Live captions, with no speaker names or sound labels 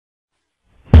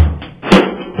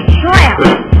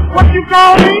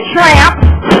saw me, Tramp.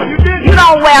 You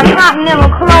don't wear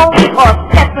continental clothes or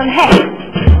Stetson hats.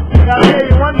 I'll tell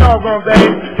you one doggone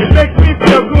thing. It makes me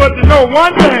feel good to know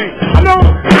one thing. I know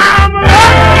I'm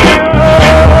alive.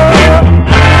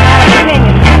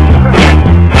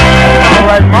 All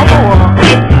right, Mama.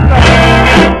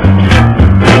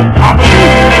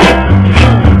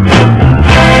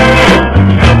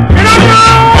 And I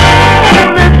know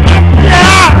that,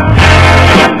 yeah,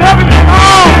 I love it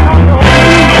all.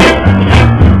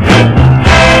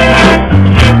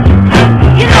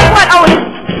 You know what, Otis?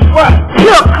 What?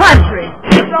 You're country.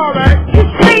 It's all right. You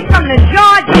straight from the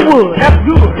Georgia woods. That's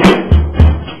good.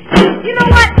 You know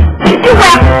what? You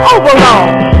wear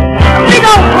overalls, big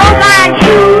old broke iron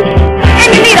shoes, and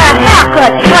you need a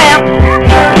haircut, Tramp.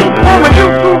 Woman, you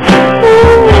too.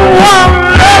 Ooh, I'm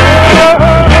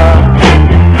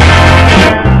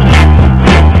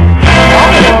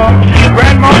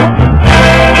grandmama.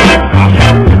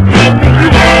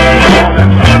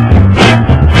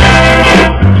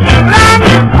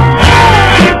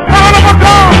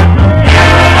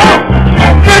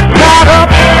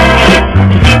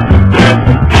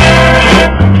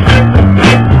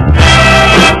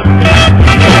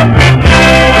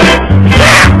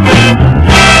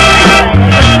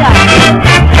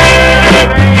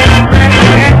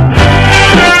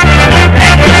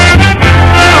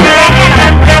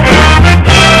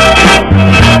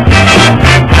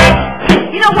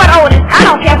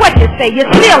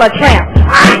 You're still a tramp.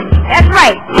 That's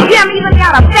right. You haven't even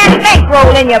got a fat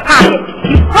bankroll in your pocket.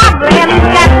 You probably haven't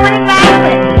even got 25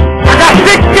 cents. I got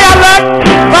 6 left.